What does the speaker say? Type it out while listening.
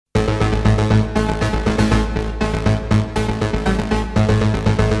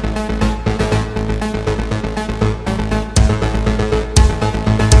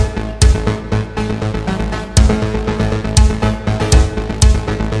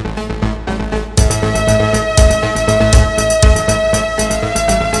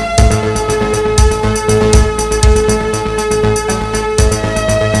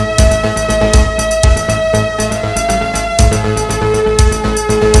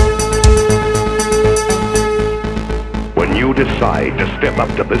decide to step up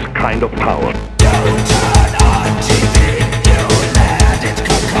to this kind of power. You turn on TV, you let it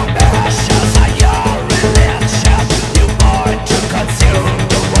come commercials are your religion. You're born to consume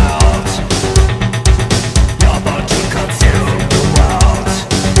the world. You're born to consume the world.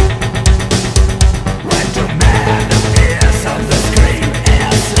 When the man appears on the screen,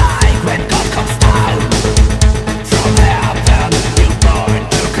 it's like when God comes down from heaven. You're born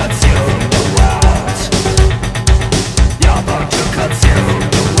to consume the world. You're born to consume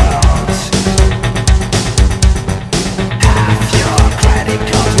the world. Have your credit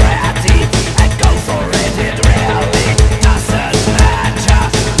card ready and go for it. It really doesn't matter.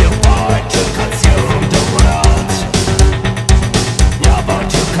 You're born to consume the world. You're born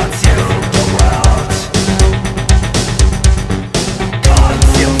to consume the world.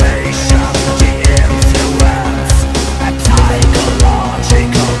 Consumation, the influence, a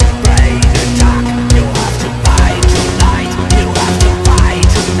psychological brain attack. You have to buy tonight. You have to buy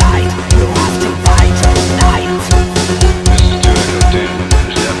tonight. You have to buy tonight.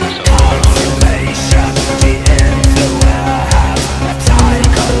 Consumation, the influence, a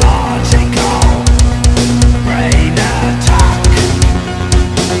psychological brain attack.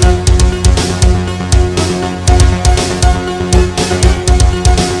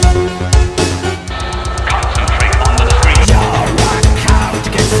 Your account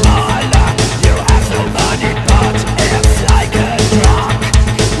gets smaller. You have no money, but it's like a drug.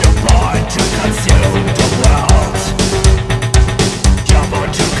 You're born to consume the world. You're born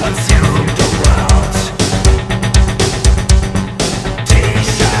to consume the world.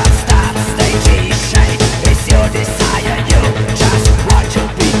 T-shirts that stay T-shaped. It's your desire. You just want to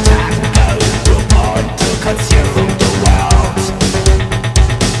be Techno. You're born to consume the world.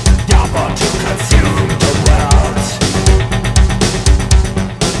 You're born to consume the world.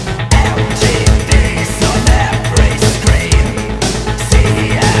 MTV's on every screen.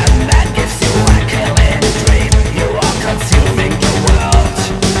 CNN gives you a killing dream. You are consuming the world.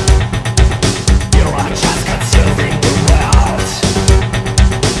 You are just consuming the world.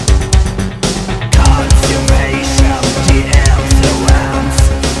 Consumation, the influence,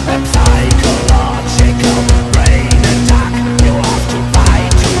 a psychological brain attack. You have to buy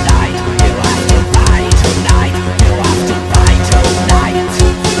tonight. You have to buy tonight. You have to buy tonight.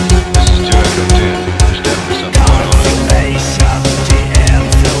 Consumation, the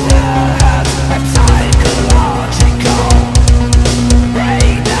influence, a psychological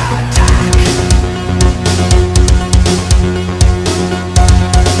brain attack.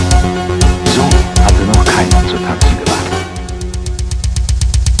 So hatte noch keiner zur Taxi gewartet.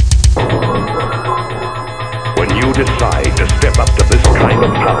 When you decide to step up to this kind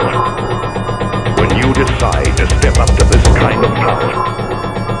of power. When you decide to step up to this kind of power.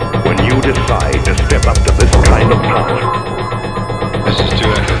 When you decide to step up to this kind of power. This is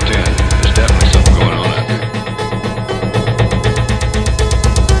 2 Echo 10. There's definitely something going on out there.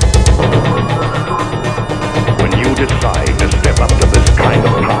 When you decide to step up to this kind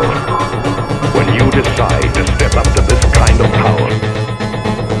of power. When you decide to step up to this kind of power.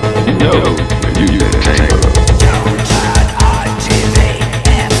 You know, when you get tangled up. Don't turn on TV,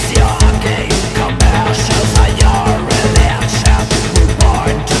 it's your game. Commercials are your religion. You're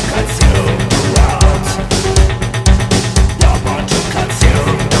born to consume the world. You're born to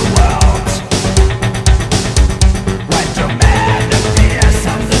consume the world. When the man appears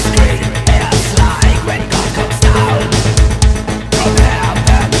on the screen, it's like when God comes down from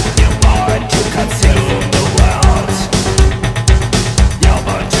heaven. You're born to consume the world. You're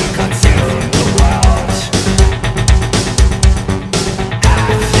born to consume the world.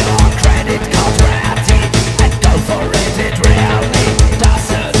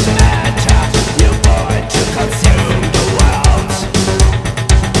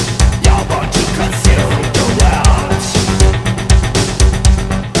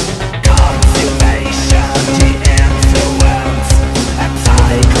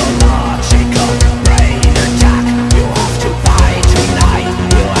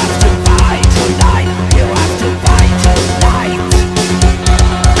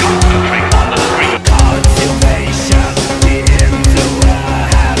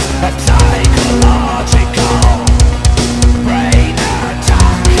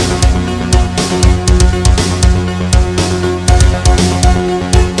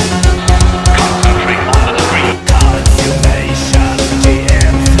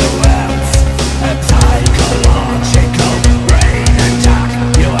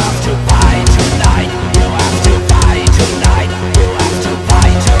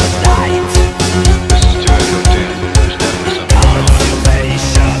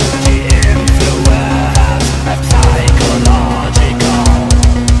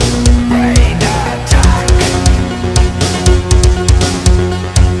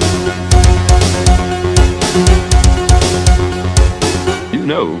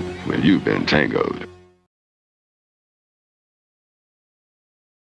 you've been tangoed.